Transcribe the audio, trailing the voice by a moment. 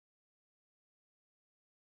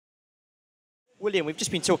William, we've just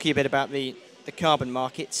been talking a bit about the carbon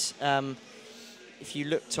markets. If you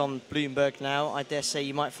looked on Bloomberg now, I dare say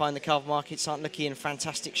you might find the carbon markets aren't looking in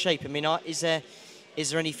fantastic shape. I mean, is there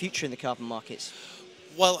any future in the carbon markets?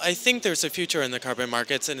 Well, I think there's a future in the carbon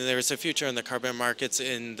markets, and there's a future in the carbon markets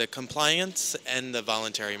in the compliance and the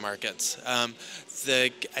voluntary markets. I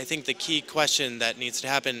think the key question that needs to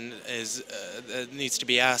happen is needs to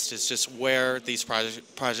be asked is just where these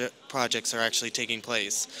projects are actually taking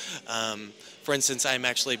place. For instance, I'm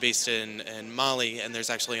actually based in Mali, and there's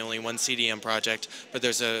actually only one CDM project, but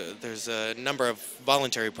there's a number of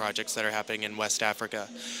voluntary projects that are happening in West Africa.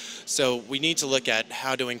 So we need to look at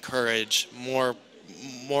how to encourage more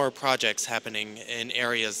projects happening in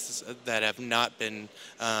areas that have not been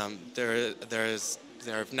there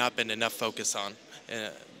have not been enough focus on.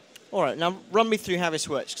 All right, now run me through how this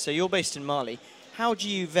works. So you're based in Mali. How do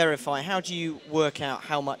you verify? How do you work out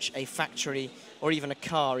how much a factory or even a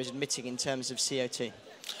car is emitting in terms of CO2?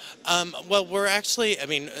 Well, we're actually, I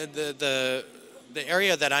mean, the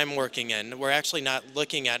area that I'm working in, we're actually not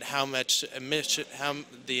looking at how much emission,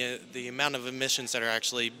 the amount of emissions that are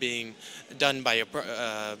actually being done by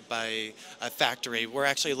a factory. We're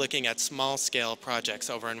actually looking at small-scale projects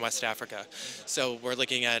over in West Africa. So we're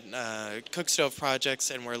looking at cook stove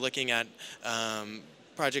projects, and we're looking at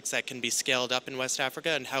projects that can be scaled up in West Africa,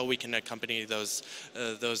 and how we can accompany those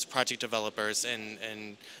project developers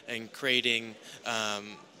in creating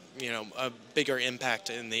a bigger impact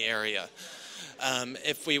in the area.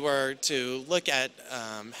 If we were to look at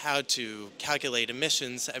how to calculate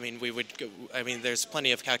emissions, I mean, there's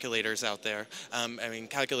plenty of calculators out there. I mean,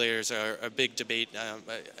 calculators are a big debate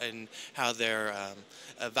in how they're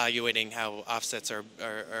evaluating how offsets are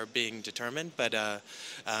being determined. But I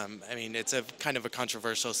mean, it's a kind of a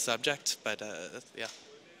controversial subject. But yeah.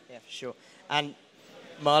 Yeah, for sure. And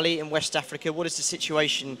Mali and West Africa, what is the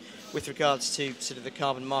situation with regards to sort of the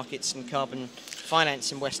carbon markets and carbon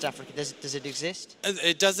finance in West Africa? Does it exist?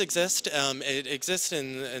 It does exist. It exists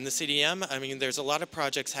in the CDM. I mean, there's a lot of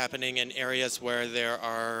projects happening in areas where there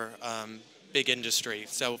are big industry.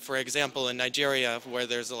 So, for example, in Nigeria, where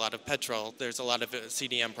there's a lot of petrol, there's a lot of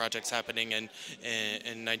CDM projects happening in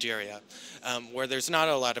Nigeria. Where there's not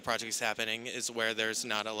a lot of projects happening is where there's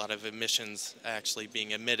not a lot of emissions actually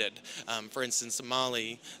being emitted. For instance, in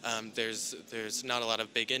Mali, there's not a lot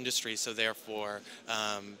of big industry, so therefore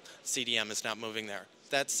CDM is not moving there.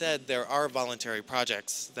 That said, there are voluntary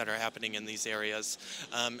projects that are happening in these areas,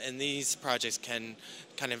 and these projects can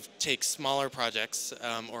kind of take smaller projects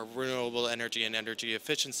or renewable energy and energy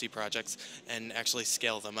efficiency projects and actually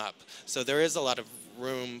scale them up. So there is a lot of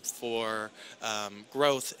room for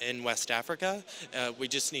growth in West Africa. We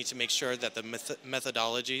just need to make sure that the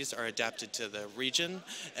methodologies are adapted to the region,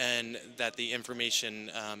 and that the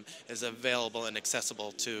information is available and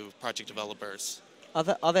accessible to project developers.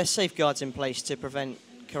 Are there safeguards in place to prevent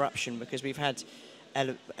corruption? Because we've had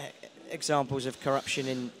examples of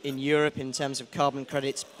corruption in Europe in terms of carbon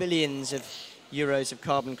credits, billions of euros of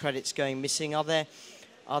carbon credits going missing. Are there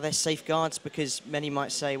safeguards? Because many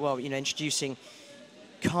might say, well, introducing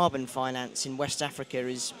carbon finance in West Africa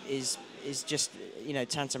is just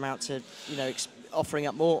tantamount to offering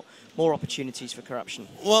up more opportunities for corruption.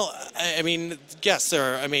 Well, I mean, yes, there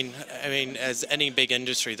are. I mean, as any big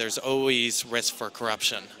industry, there's always risk for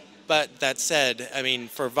corruption. But that said, I mean,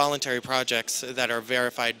 for voluntary projects that are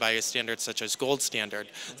verified by a standard such as Gold Standard,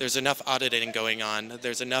 there's enough auditing going on.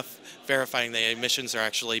 There's enough verifying the emissions are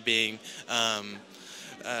actually being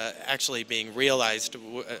realized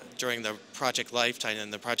during the project lifetime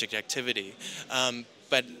and the project activity.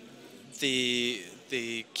 But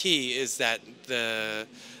the key is that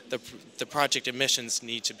the project emissions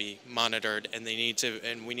need to be monitored, and we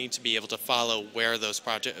need to be able to follow where those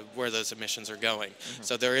emissions are going. Mm-hmm.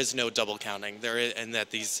 So there is no double counting and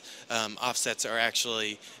that these offsets are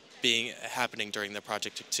actually happening during the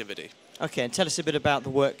project activity. Okay, and tell us a bit about the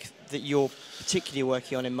work that you're particularly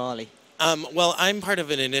working on in Mali. Well, I'm part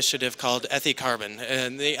of an initiative called Theisan,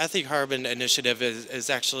 and the Theisan initiative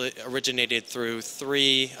is actually originated through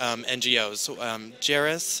three NGOs,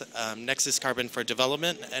 JERIS, Nexus-Carbon for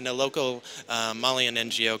Development, and a local Malian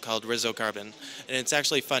NGO called Theisan. And it's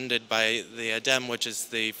actually funded by the ADEME, which is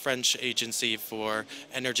the French Agency for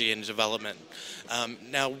Energy and Development.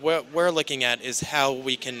 Now, what we're looking at is how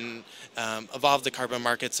we can evolve the carbon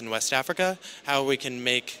markets in West Africa, how we can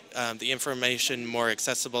make the information more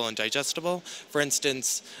accessible and digestible. For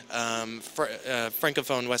instance,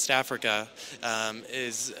 Francophone West Africa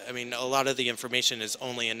a lot of the information is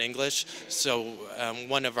only in English. So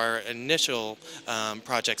one of our initial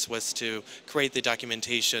projects was to create the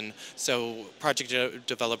documentation so project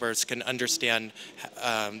developers can understand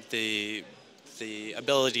the the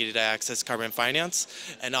ability to access carbon finance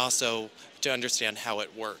and also to understand how it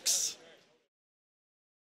works.